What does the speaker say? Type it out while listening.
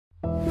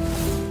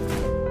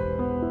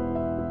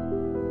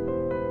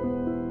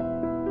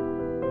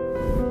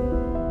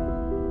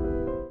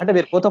అంటే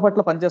మీరు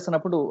కోతపట్లో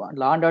పనిచేస్తున్నప్పుడు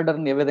లా అండ్ ఆర్డర్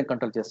ని ఏ విధంగా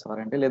కంట్రోల్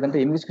చేస్తారంటే, లేదంటే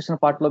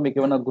ఇన్వెస్టిగేషన్ పార్ట్ లో మీకు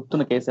ఏమైనా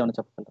గుర్తున్న కేసు ఏమైనా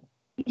చెప్పగలరా?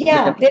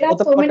 Yeah, there are so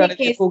కోతపట్టు many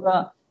అనేది cases.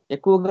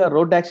 ఎక్కువగా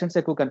రోడ్ యాక్సిడెంట్స్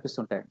ఎక్కువ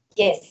కనిపిస్తుంటాయి.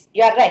 Yes,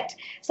 you are right.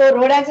 So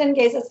road accident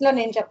cases లో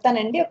నేను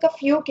చెప్తానండి, ఒక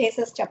ఫ్యూ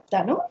కేసెస్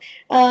చెప్తాను.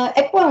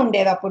 ఎక్కువ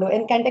ఉండేది అప్పుడు,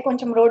 ఎందుకంటే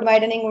కొంచెం రోడ్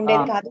వైడనింగ్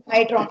ఉండేది కాదు,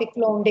 హై ట్రాఫిక్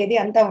ఫ్లో ఉండేది,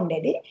 అంతా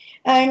ఉండేది.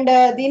 అండ్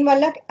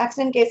దీనివల్ల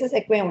యాక్సిడెంట్ కేసెస్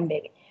ఎక్కువే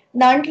ఉండేవి.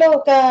 దాంట్లో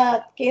ఒక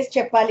కేసు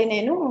చెప్పాలి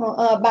నేను.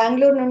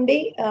 బెంగళూరు నుండి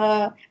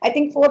ఐ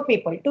థింక్ 4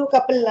 people, 2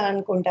 couple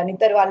అనుకుంటాను,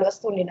 ఇద్దరు వాళ్ళు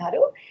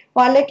వస్తుండినారు.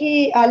 వాళ్ళకి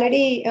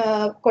ఆల్రెడీ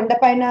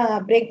కొండపైన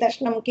బ్రేక్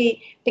దర్శనంకి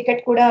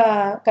టికెట్ కూడా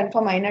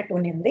కన్ఫర్మ్ అయినట్టు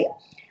ఉంది.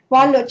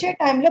 వాళ్ళు వచ్చే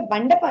టైంలో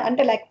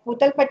అంటే లైక్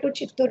పూతలపట్టు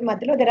చిత్తూరు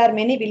మధ్యలో there are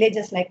many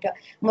villages like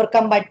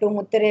Murakambattu,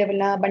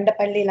 Muttirevula,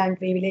 Bandapalli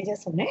ఇలాంటివి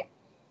విలేజెస్ ఉన్నాయి.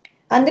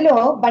 అందులో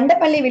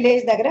బండపల్లి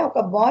విలేజ్ దగ్గర ఒక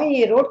బాయ్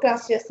రోడ్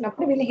క్రాస్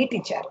చేస్తున్నప్పుడు వీళ్ళు హిట్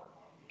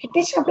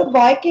ఇచ్చినప్పుడు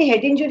బాయ్ కి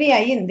హెడ్ ఇంజురీ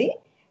అయ్యింది.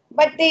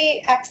 బట్ ది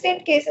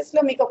యాక్సిడెంట్ కేసెస్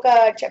లో మీకు ఒక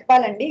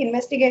చెప్పాలండి,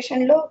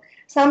 ఇన్వెస్టిగేషన్ లో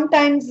సమ్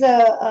టైమ్స్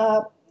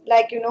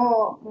లైక్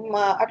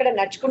అక్కడ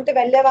నడుచుకుంటూ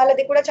వెళ్లే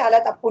వాళ్ళది కూడా చాలా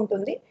తప్పు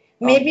ఉంటుంది.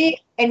 మేబీ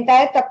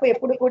ఎంటైర్ తప్పు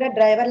ఎప్పుడు కూడా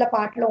డ్రైవర్ల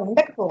పార్ట్ లో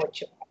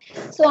ఉండకపోవచ్చు.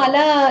 సో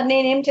అలా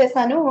నేనేం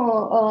చేశాను,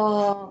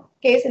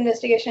 కేసు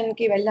ఇన్వెస్టిగేషన్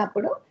కి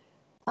వెళ్ళినప్పుడు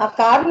ఆ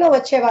కారులో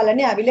వచ్చే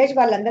వాళ్ళని ఆ విలేజ్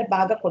వాళ్ళందరూ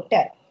బాగా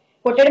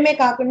కొట్టడమే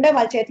కాకుండా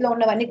వాళ్ళ చేతిలో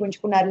ఉన్నవన్నీ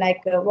గుంజుకున్నారు,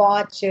 లైక్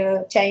వాచ్,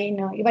 చైన్,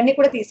 ఇవన్నీ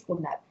కూడా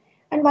తీసుకున్నారు.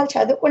 అండ్ వాళ్ళు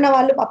చదువుకున్న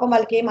వాళ్ళు, పాపం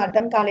వాళ్ళకి ఏం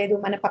అర్థం కాలేదు,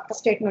 మన పక్క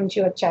స్టేట్ నుంచి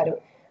వచ్చారు.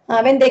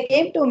 When they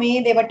came to me,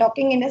 they were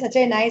talking in such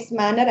a nice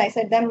manner. I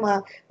said them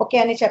okay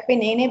అని చెప్పి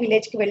నేనే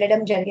విలేజ్ కి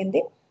వెళ్ళడం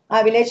జరిగింది. ఆ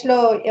విలేజ్ లో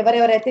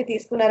ఎవరెవరైతే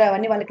తీసుకున్నారో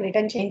అవన్నీ వాళ్ళకి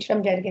రిటర్న్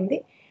చేయించడం జరిగింది.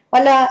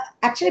 వాళ్ళ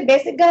యాక్చువల్లీ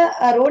బేసిక్ గా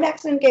రోడ్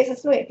యాక్సిడెంట్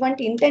కేసెస్ లో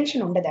ఎటువంటి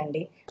ఇంటెన్షన్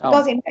ఉండదండి,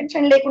 బికాస్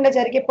ఇంటెన్షన్ లేకుండా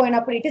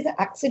జరిగిపోయినప్పుడు ఇట్ ఈస్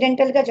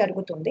యాక్సిడెంటల్ గా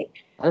జరుగుతుంది.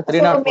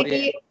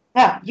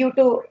 డ్యూ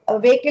టు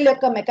వెహికల్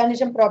యొక్క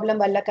మెకానిజం ప్రాబ్లం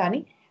వల్ల కానీ,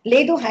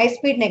 లేదు హై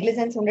స్పీడ్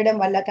నెగ్లిజెన్స్ ఉండడం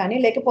వల్ల కానీ,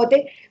 లేకపోతే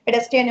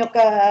పెడస్ట్రియన్ యొక్క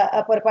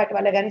పొరపాటు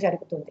వల్ల కానీ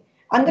జరుగుతుంది.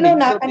 అందులో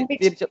నాకు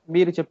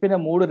మీరు చెప్పిన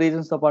 3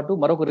 రీజన్స్ తో పాటు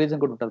మరొక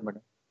రీజన్ కూడా ఉంటుంది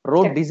మేడం,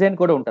 రోడ్ డిజైన్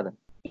కూడా ఉంటుంది.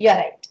 Yeah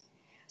right.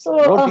 So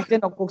road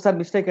design ఒక్కొక్కసారి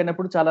మిస్టేక్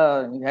అయినప్పుడు చాలా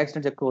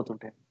యాక్సిడెంట్స్ ఎక్కువ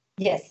అవుతుంటాయి.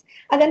 ఎస్,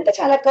 అదంతా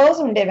చాలా కర్వ్స్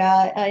ఉండేవి ఆ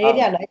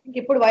ఏరియాలో. ఐ థింక్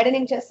ఇప్పుడు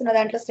వైడనింగ్ చేస్తున్న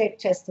దాంట్లో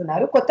స్ట్రెయిట్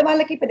చేస్తున్నారు. కొత్త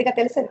వాళ్ళకి పెద్దగా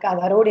తెలిసేది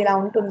కాదు ఆ రోడ్ ఇలా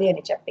ఉంటుంది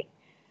అని చెప్పి.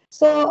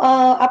 సో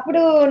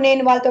అప్పుడు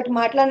నేను వాళ్ళతో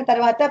మాట్లాడిన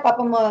తర్వాత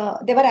పాపం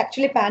దేవర్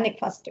యాక్చువల్లీ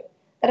పానిక్ ఫస్ట్.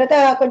 తర్వాత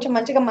కొంచెం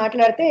మంచిగా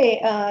మాట్లాడితే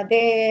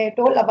దే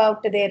టోల్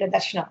అబౌట్ దేర్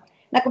దర్శనం.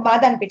 నాకు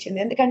బాధ అనిపించింది,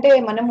 ఎందుకంటే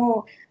మనము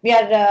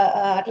వీఆర్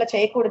అట్లా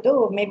చేయకూడదు.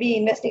 మేబీ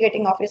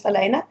ఇన్వెస్టిగేటింగ్ ఆఫీసర్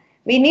అయినా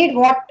వీ నీడ్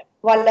వాట్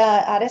వాళ్ళ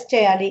అరెస్ట్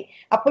చేయాలి.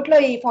 అప్పట్లో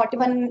ఈ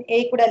 41A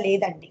కూడా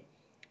లేదండి.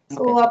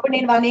 సో అప్పుడు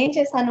నేను వాళ్ళని ఏం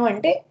చేశాను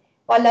అంటే,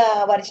 వాళ్ళ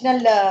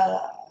ఒరిజినల్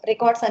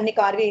రికార్డ్స్ అన్ని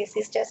కార్వి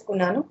సీజ్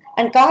చేసుకున్నాను.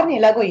 అండ్ కార్ని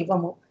ఎలాగో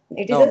ఇవ్వము,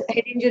 ఇట్ ఈస్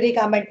హెడ్ ఇంజురీ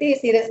కాబట్టి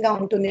సీరియస్ గా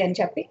ఉంటుంది అని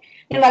చెప్పి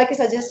నేను వాళ్ళకి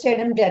సజెస్ట్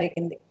చేయడం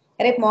జరిగింది.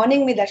 రేపు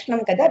మార్నింగ్ మీ దర్శనం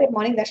కదా, రేపు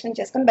మార్నింగ్ దర్శనం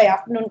చేసుకుని బై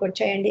ఆఫ్టర్నూన్కి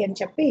వచ్చేయండి అని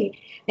చెప్పి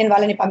నేను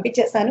వాళ్ళని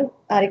పంపించేస్తాను.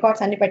 ఆ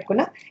రికార్డ్స్ అన్ని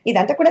పెట్టుకున్నా.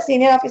 ఇదంతా కూడా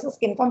సీనియర్ ఆఫీసర్స్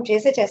కి ఇన్ఫార్మ్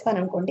చేస్తాను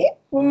అనుకోండి.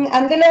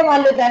 అందులో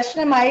వాళ్ళు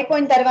దర్శనం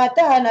అయిపోయిన తర్వాత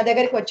నా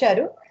దగ్గరికి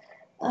వచ్చారు.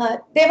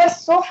 They were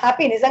so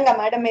happy. నిజంగా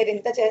మేడం మీరు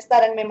ఇంత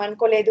చేస్తారని మేము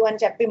అనుకోలేదు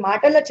అని చెప్పి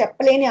మాటల్లో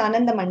చెప్పలేని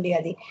ఆనందం అండి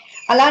అది.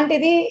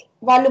 అలాంటిది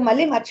వాళ్ళు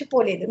మళ్ళీ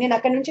మర్చిపోలేదు. నేను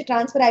అక్కడ నుంచి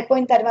ట్రాన్స్ఫర్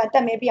అయిపోయిన తర్వాత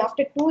మేబీ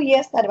ఆఫ్టర్ 2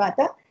 years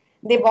తర్వాత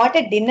they what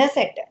a dinner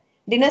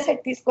set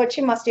తీసుకొచ్చి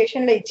మా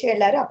స్టేషన్ లో ఇచ్చి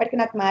వెళ్ళారు. అప్పటికి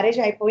నాకు మ్యారేజ్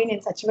అయిపోయి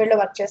నేను సచివేడ్ లో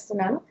వర్క్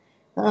చేస్తున్నాను.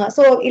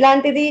 సో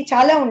ఇలాంటిది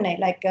చాలా ఉన్నాయి.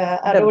 లైక్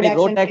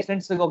రోడ్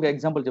యాక్సిడెంట్స్ ఒక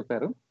ఎగ్జాంపుల్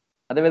చెప్పారు.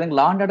 అదే విధంగా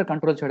లా అండ్ ఆర్డర్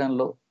కంట్రోల్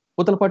చేయడంలో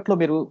పూతలపట్టులో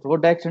మీరు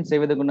రోడ్ యాక్సిడెంట్స్ ఏ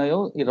విధంగా ఉన్నాయో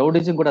ఈ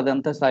రౌడిజం కూడా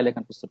అదంతా స్థాయిలో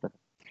కనిపిస్తుంటారు.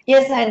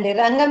 ఎస్ అండి,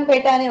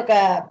 రంగంపేట అని ఒక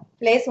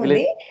ప్లేస్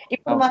ఉంది.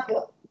 ఇప్పుడు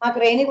మాకు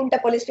రేణిగుంట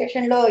పోలీస్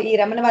స్టేషన్ లో ఈ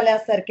రమణవాల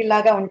సర్కిల్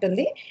లాగా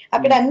ఉంటుంది.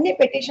 అక్కడ అన్ని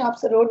పెట్టి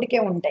షాప్స్ రోడ్డుకే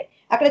ఉంటాయి.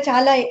 అక్కడ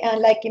చాలా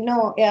లైక్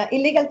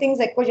ఇల్లీగల్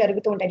థింగ్స్ ఎక్కువ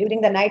జరుగుతూ ఉంటాయి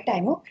during the night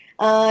time.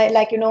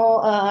 Like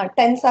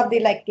tense of the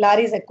like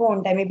lorries ఎక్కువ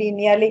ఉంటాయి. మేబీ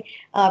నియర్లీ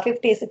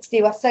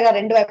 50-60 వరుసగా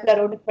రెండు వైపులా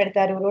రోడ్డుకి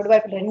పెడతారు.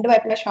 రెండు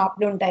వైపులా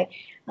షాపులు ఉంటాయి.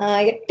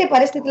 ఎట్టి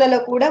పరిస్థితులలో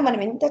కూడా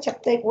మనం ఎంత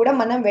చెప్తే కూడా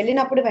మనం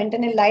వెళ్ళినప్పుడు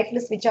వెంటనే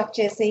లైట్లు స్విచ్ ఆఫ్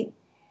చేసి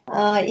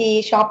ఈ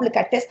షాపులు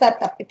కట్టేస్తారు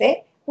తప్పితే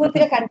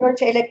పూర్తిగా కంట్రోల్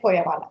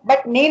చేయలేకపోయేవాళ్ళం.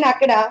 బట్ నేను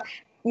అక్కడ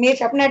మీరు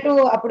చెప్పినట్టు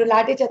అప్పుడు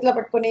లాఠీ చేతిలో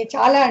పట్టుకుని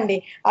చాలా అండి,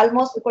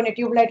 ఆల్మోస్ట్ కొన్ని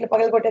ట్యూబ్ లైట్లు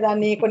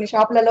పగలగొట్టేదాన్ని, కొన్ని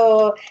షాపులలో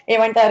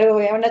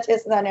ఏమన్నా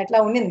చేసేదాన్ని,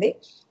 అట్లా ఉండింది.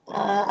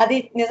 అది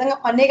నిజంగా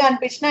ఫన్నీగా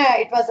అనిపించిన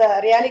it was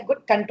really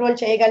good, control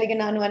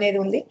చేయగలిగినాను అనేది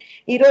ఉంది.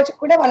 ఈ రోజు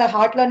కూడా వాళ్ళ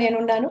హార్ట్ లో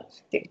నేనున్నాను,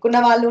 తిట్టుకున్న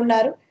వాళ్ళు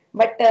ఉన్నారు.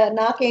 బట్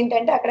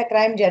నాకేంటంటే అక్కడ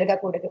క్రైమ్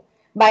జరగకూడదు.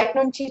 బయట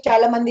నుంచి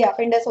చాలా మంది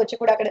అఫెండర్స్ వచ్చి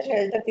కూడా అక్కడ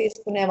షెల్టర్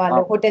తీసుకునే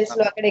వాళ్ళు, హోటల్స్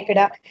లో అక్కడ ఇక్కడ.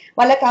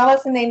 వాళ్ళకి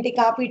కావాల్సింది ఏంటి,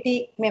 కాఫీ టీ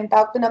మేము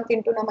తాగుతున్నాం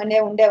తింటున్నాం అనే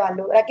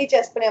ఉండేవాళ్ళు, రకీ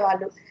చేసుకునే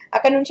వాళ్ళు.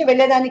 అక్కడ నుంచి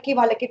వెళ్ళేదానికి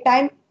వాళ్ళకి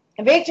టైం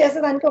వెయిట్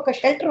చేసేదానికి ఒక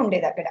షెల్టర్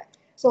ఉండేది అక్కడ.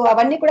 సో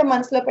అవన్నీ కూడా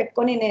మనసులో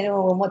పెట్టుకొని నేను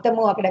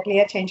మొత్తము అక్కడ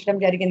క్లియర్ చేయించడం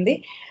జరిగింది.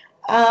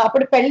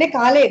 అప్పుడు పెళ్లి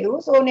కాలేదు.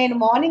 సో నేను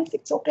మార్నింగ్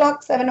 6 o'clock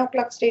 7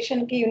 o'clock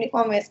స్టేషన్ కి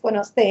యూనిఫామ్ వేసుకొని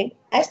వస్తే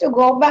I to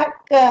go back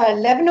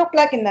 11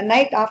 o'clock in the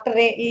night after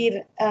ఈ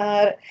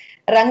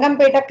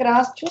రంగంపేట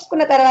క్రాస్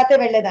చూసుకున్న తర్వాతే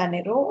వెళ్ళేదాన్ని,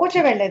 రోజు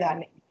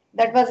వెళ్ళేదాన్ని.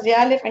 That was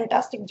really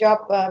fantastic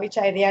job which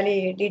I really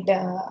did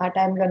ఆ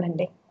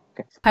టైంలోనండి.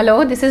 Hello,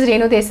 this is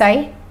Renu Desai.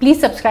 Please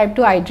subscribe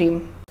to iDream.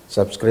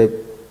 Subscribe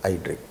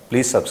iDream.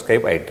 Please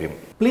subscribe iDream.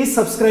 Please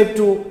subscribe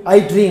to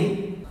iDream.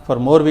 For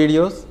more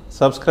videos,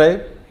 subscribe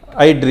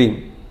iDream.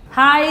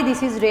 Hi,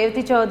 this is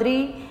Revati Chaudhary.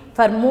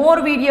 For more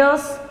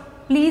videos,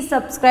 please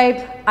subscribe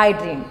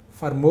iDream.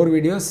 For more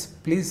videos,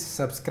 please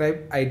subscribe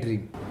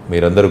iDream.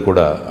 మీరందరూ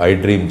కూడా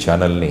iDream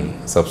ఛానల్ని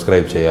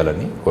subscribe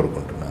చేయాలని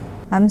కోరుకుంటున్నాను.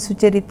 I'm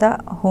Sucharita,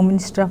 Home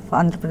Minister of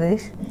Andhra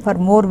Pradesh. For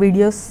more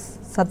videos,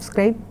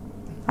 subscribe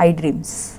iDreams.